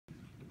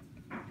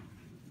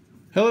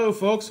Hello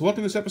folks,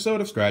 welcome to this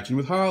episode of Scratching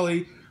with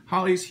Holly.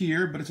 Holly's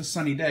here, but it's a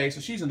sunny day,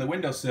 so she's in the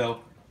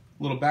windowsill.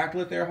 Little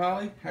backlit there,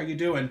 Holly. How you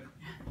doing?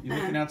 You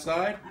looking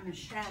outside? I'm a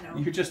shadow.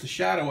 You're just a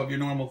shadow of your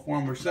normal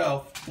former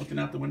self, looking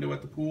out the window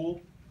at the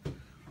pool.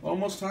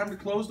 Almost time to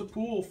close the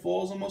pool.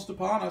 Fall's almost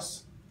upon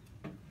us.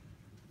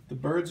 The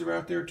birds are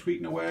out there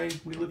tweeting away.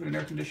 We live in an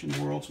air-conditioned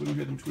world, so we don't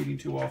hear them tweeting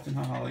too often,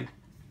 huh, Holly?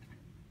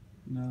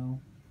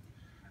 No.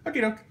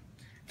 Okay, doke.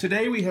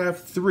 Today we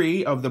have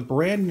 3 of the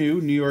brand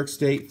new New York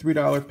State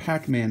 $3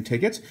 PACMAN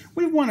tickets.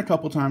 We've won a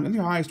couple times. I think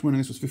the highest win on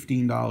this was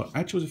 $15.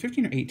 Actually, was it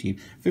 15 or 18?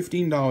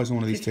 $15 on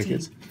one of these 15.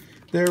 tickets.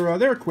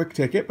 They're a quick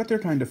ticket, but they're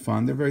kind of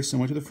fun. They're very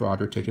similar to the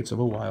Frogger tickets of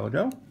a while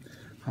ago.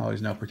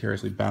 Holly's now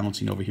precariously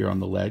balancing over here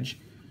on the ledge.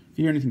 If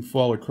you hear anything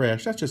fall or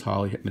crash, that's just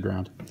Holly hitting the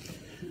ground.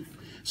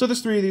 So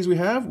there's 3 of these we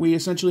have. We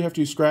essentially have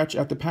to scratch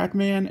at the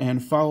PACMAN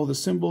and follow the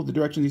symbol, the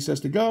direction he says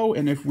to go.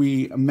 And if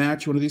we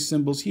match one of these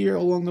symbols here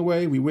along the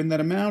way, we win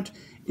that amount.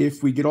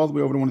 If we get all the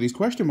way over to one of these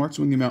question marks,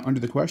 we win the amount under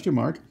the question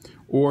mark.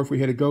 Or if we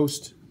hit a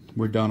ghost,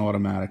 we're done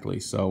automatically.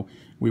 So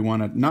we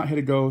want to not hit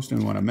a ghost, and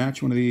we want to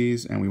match one of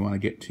these, and we want to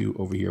get to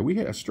over here. We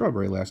hit a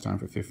strawberry last time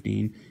for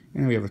 15,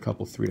 and we have a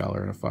couple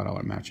 $3 and a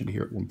 $5 match into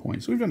here at one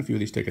point. So we've done a few of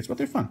these tickets, but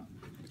they're fun.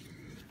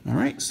 All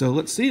right, so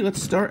let's see.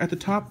 Let's start at the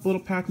top,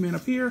 little PACMAN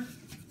up here.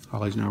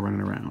 Holly's now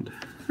running around.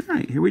 All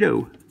right, here we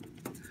go.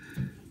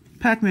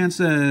 PACMAN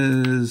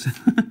says,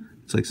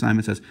 it's like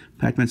Simon says,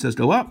 PACMAN says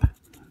go up.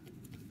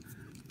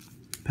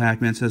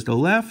 PACMAN says go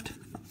left.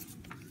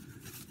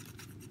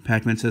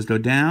 PACMAN says go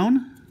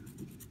down.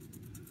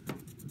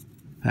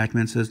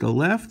 PACMAN says go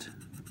left.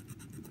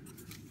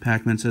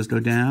 PACMAN says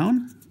go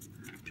down.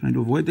 Trying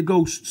to avoid the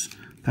ghosts.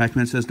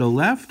 PACMAN says go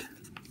left.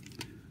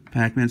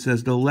 PACMAN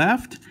says go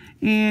left.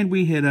 And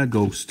we hit a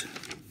ghost.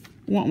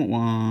 Wah, wah,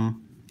 wah.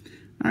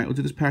 All right, we'll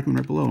do this PACMAN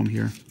right below him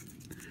here.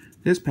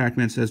 This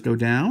PACMAN says go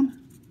down.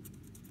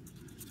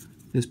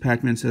 This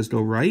PACMAN says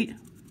go right.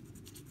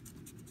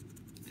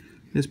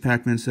 This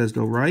PACMAN says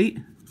go right.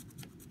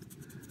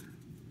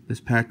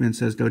 This PACMAN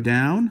says go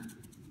down.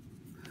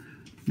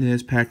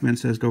 This PACMAN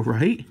says go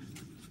right.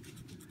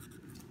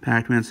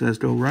 PACMAN says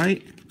go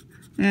right.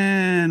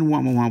 And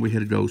wah, wah, wah, we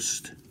hit a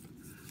ghost.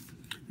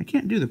 I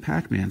can't do the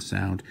PACMAN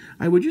sound.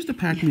 I would use the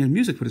PACMAN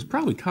music, but it's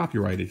probably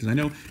copyrighted because I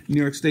know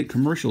New York State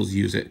commercials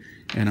use it.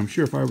 And I'm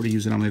sure if I were to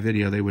use it on my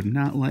video, they would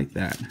not like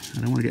that. I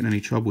don't want to get in any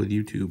trouble with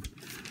YouTube.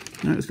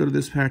 All right, let's go to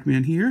this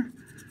PACMAN here.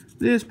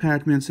 This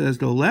PACMAN says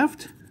go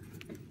left.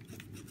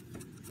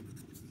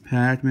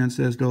 PACMAN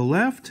says go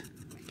left.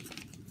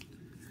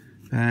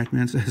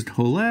 PACMAN says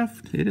go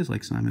left. It is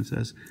like Simon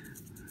says.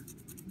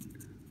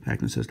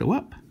 PACMAN says go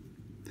up.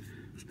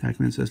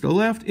 PACMAN says go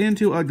left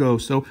into a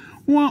ghost. So,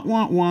 wah,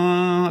 wah,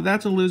 wah.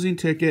 That's a losing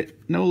ticket.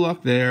 No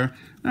luck there.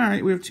 All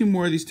right, we have 2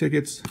 more of these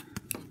tickets.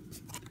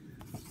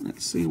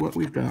 Let's see what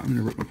we've got. I'm going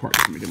to rip them apart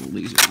so I'm going to get a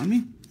laser on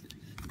me.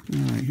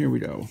 All right, here we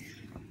go.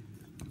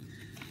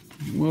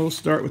 We'll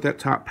start with that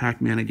top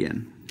PACMAN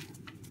again.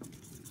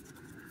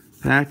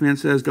 PACMAN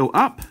says go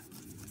up.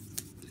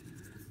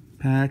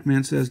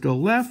 PACMAN says go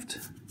left.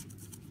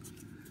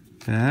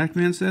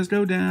 PACMAN says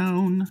go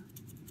down.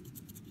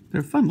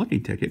 They're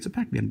fun-looking tickets. It's a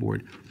PACMAN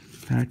board.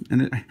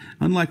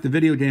 Unlike the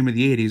video game of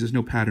the 80s, there's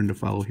no pattern to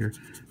follow here.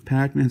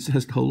 PACMAN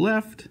says go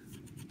left.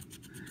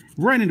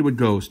 Right into a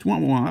ghost. Wah,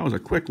 wah, wah. That was a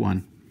quick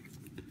one.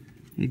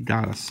 He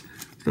got us.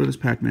 Let's throw this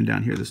PACMAN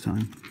down here this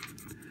time.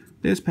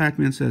 This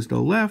PACMAN says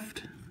go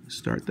left.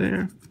 Start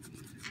there.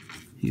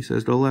 He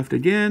says go left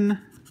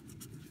again.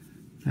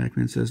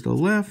 PACMAN says go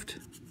left.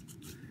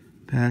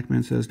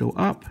 PACMAN says go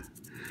up.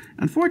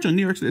 Unfortunately,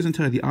 New York State doesn't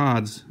tell you the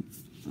odds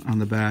on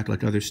the back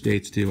like other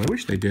states do. I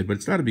wish they did, but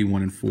it's got to be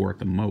 1 in 4 at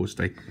the most.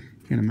 I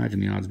can't imagine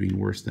the odds being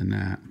worse than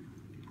that.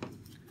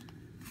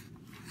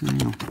 I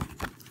don't know.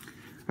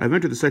 I've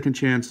entered the second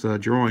chance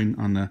drawing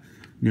on the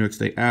New York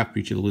State app,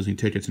 each of the losing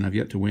tickets, and I've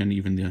yet to win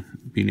even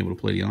being able to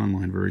play the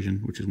online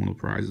version, which is one of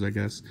the prizes, I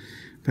guess.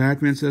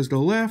 PACMAN says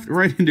go left,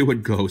 right into a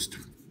ghost.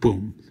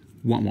 Boom.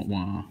 Wah, wah,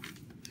 wah.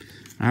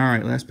 All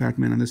right, last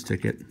PACMAN on this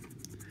ticket.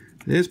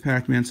 This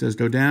PACMAN says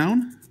go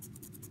down.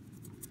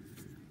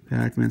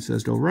 PACMAN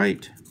says go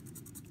right.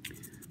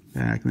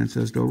 PACMAN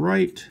says go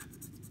right.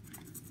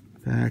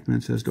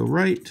 PACMAN says go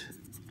right.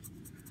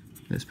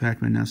 This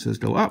PACMAN now says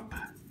go up.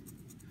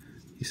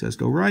 He says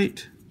go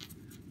right.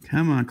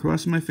 Come on,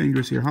 crossing my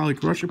fingers here. Holly,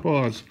 cross your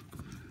paws.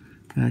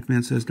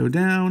 PACMAN says go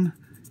down.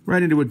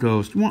 Right into a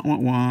ghost. Wah, wah,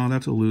 wah.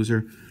 That's a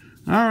loser.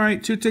 All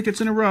right, 2 tickets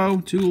in a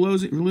row. 2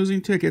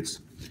 losing tickets.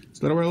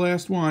 Instead of our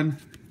last one.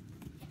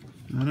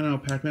 I don't know.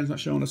 PACMAN's not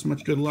showing us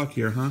much good luck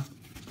here, huh?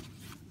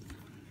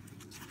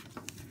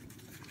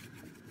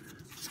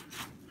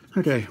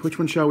 Okay, which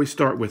one shall we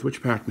start with?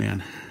 Which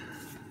PACMAN?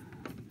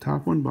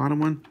 Top one, bottom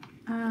one?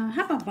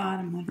 How about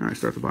bottom one? All right,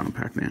 start the bottom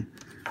PACMAN.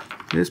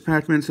 This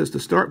PACMAN says to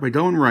start by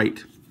going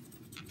right.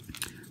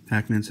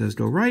 PACMAN says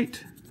go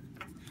right.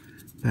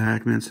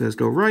 PACMAN says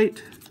go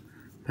right.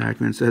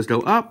 PACMAN says go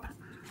up.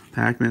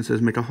 PACMAN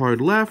says make a hard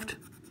left.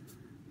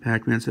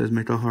 PACMAN says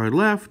make a hard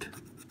left.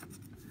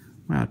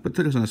 Wow, it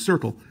took us in a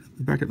circle.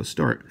 We're back at the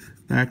start.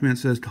 PACMAN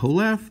says go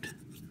left.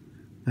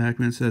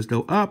 PACMAN says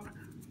go up.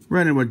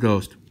 Right into a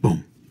ghost.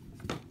 Boom.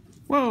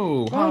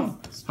 Whoa. Whoa.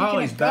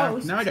 Holly's of back.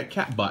 ghosts. Now I got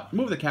cat butt.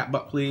 Move the cat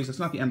butt, please. That's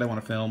not the end I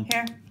want to film.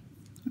 Here,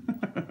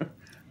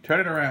 Turn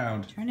it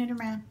around. turn it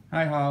around.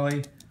 Hi,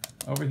 Holly.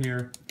 Over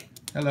here.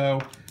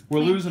 Hello. We're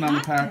losing on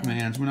the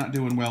PACMANs. We're not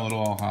doing well at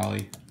all,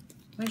 Holly.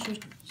 Where's your...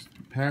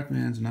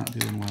 PACMAN's not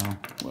doing well.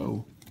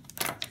 Whoa.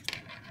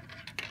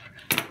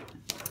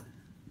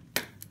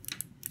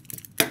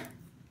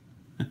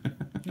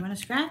 You want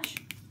to scratch?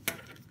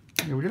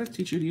 Yeah, we're going to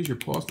teach you to use your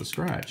paws to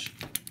scratch.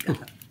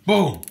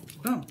 Boom.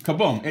 Boom.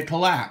 Kaboom. It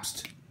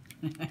collapsed.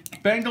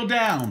 Bengal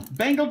down.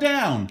 Bengal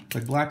down.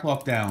 Like Black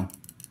Hawk down.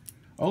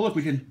 Oh, look,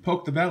 we can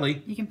poke the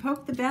belly. You can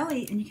poke the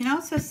belly, and you can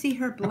also see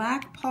her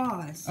black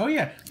paws. Oh,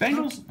 yeah.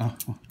 Bengals. Oh.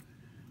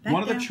 Back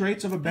One of the down.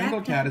 traits of a Bengal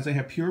Back cat down. is they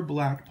have pure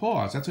black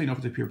paws. That's how you know if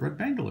it's a purebred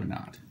Bengal or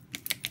not.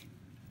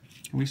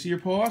 Can we see your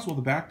paws? Well,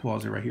 the back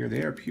paws are right here.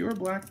 They are pure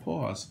black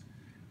paws.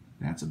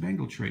 That's a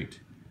Bengal trait.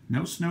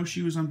 No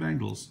snowshoes on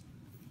Bengals.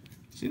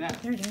 See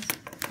that? There it is.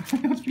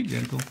 Let's be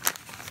gentle.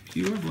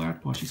 Pure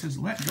black paws. She says,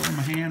 let go of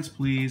my hands,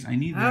 please. I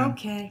need them.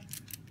 Okay.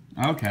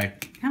 Okay.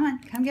 Come on,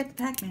 come get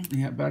the PACMAN.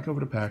 Yeah, back over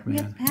to Get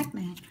PACMAN. the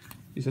PACMAN.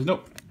 He says,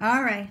 nope.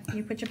 All right,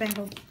 you put your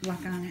Bengal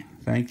luck on it.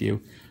 Thank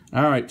you.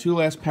 All right, 2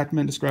 last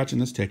PACMAN to scratch in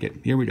this ticket.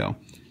 Here we go.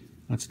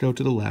 Let's go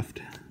to the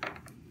left.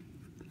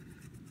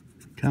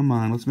 Come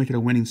on, let's make it a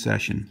winning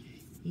session.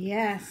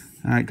 Yes.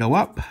 All right, go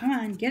up. Come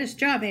on, get a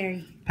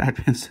strawberry.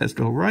 PACMAN says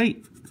go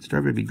right.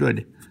 Strawberry would be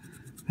good.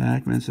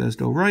 PACMAN says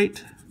go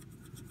right.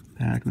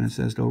 PACMAN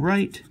says go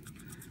right.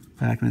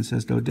 PACMAN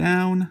says go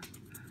down.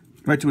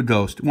 Right to a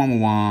ghost. Wah, wah,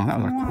 wah.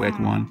 That was a quick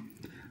one.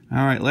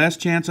 All right,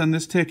 last chance on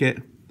this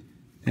ticket.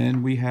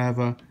 And we have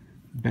a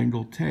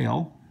Bengal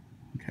tail.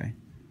 Okay.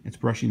 It's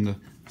brushing the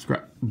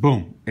scratch.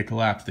 Boom. It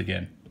collapsed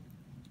again.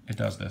 It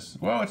does this.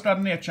 Whoa, it's got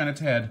an itch on its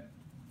head.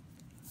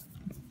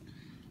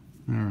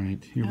 All right,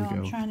 here we go.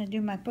 I'm trying to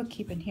do my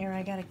bookkeeping here.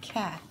 I got a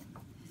cat.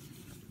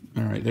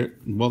 All right, there.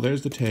 Well,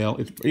 there's the tail.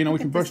 It's, you know, we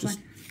can brush this.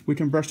 We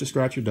can brush the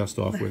scratcher dust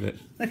off with it.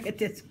 Look at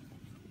this.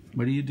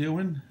 What are you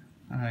doing?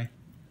 Hi.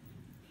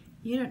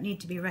 You don't need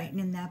to be writing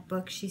in that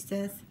book, she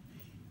says.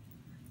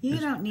 You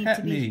Just don't need pet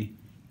to be. me.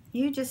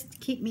 You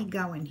just keep me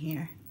going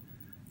here.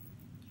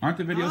 Aren't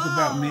the videos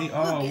about me?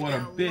 Oh, look what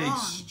at a that big long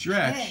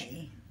stretch.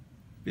 K.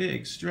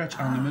 Big stretch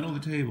on the middle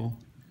of the table.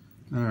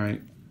 All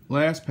right.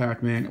 Last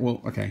PACMAN.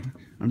 Well, okay.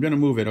 I'm going to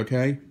move it,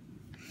 okay?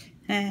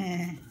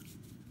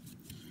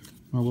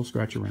 Well, we'll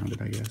scratch around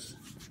it, I guess.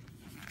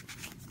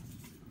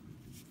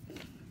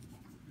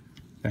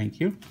 Thank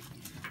you.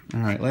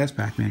 All right, last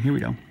PACMAN. Here we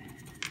go.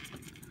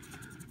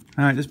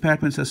 All right, this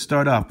PACMAN says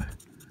start up.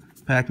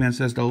 PACMAN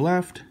says go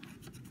left.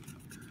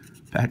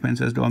 PACMAN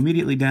says go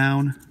immediately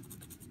down.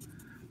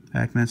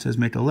 PACMAN says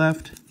make a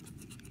left.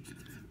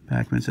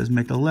 PACMAN says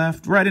make a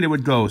left. Right into a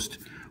ghost.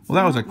 Well,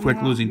 that was a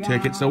quick losing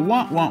ticket. So,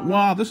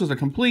 wah. This was a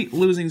complete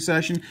losing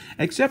session.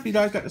 Except you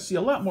guys got to see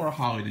a lot more of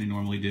Holly than you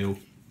normally do.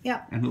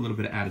 Yep. And a little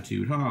bit of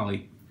attitude.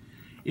 Holly.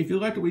 If you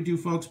like what we do,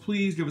 folks,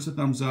 please give us a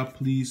thumbs up.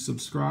 Please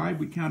subscribe.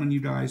 We count on you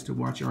guys to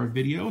watch our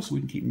videos so we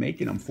can keep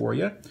making them for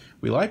you.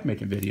 We like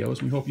making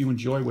videos. We hope you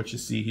enjoy what you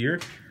see here.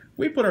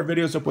 We put our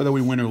videos up whether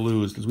we win or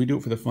lose because we do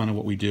it for the fun of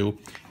what we do.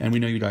 And we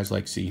know you guys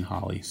like seeing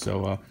Holly.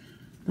 So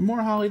the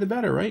more Holly, the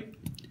better, right?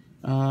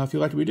 If you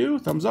like what we do,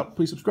 thumbs up.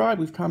 Please subscribe.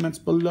 Leave comments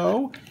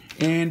below.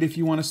 And if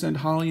you want to send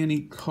Holly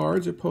any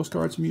cards or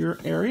postcards from your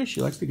area,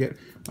 she likes to get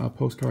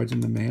postcards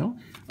in the mail.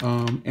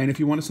 And if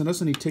you want to send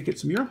us any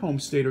tickets from your home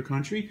state or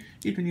country,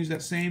 you can use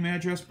that same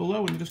address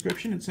below in the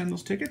description and send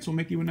those tickets. We'll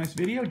make you a nice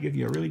video, give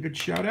you a really good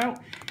shout out.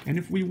 And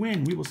if we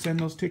win, we will send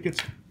those tickets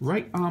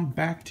right on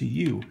back to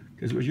you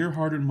because it was your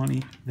hard-earned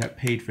money that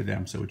paid for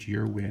them. So it's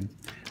your win.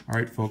 All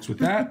right, folks, with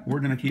that, we're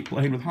going to keep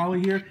playing with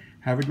Holly here.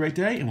 Have a great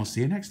day, and we'll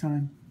see you next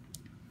time.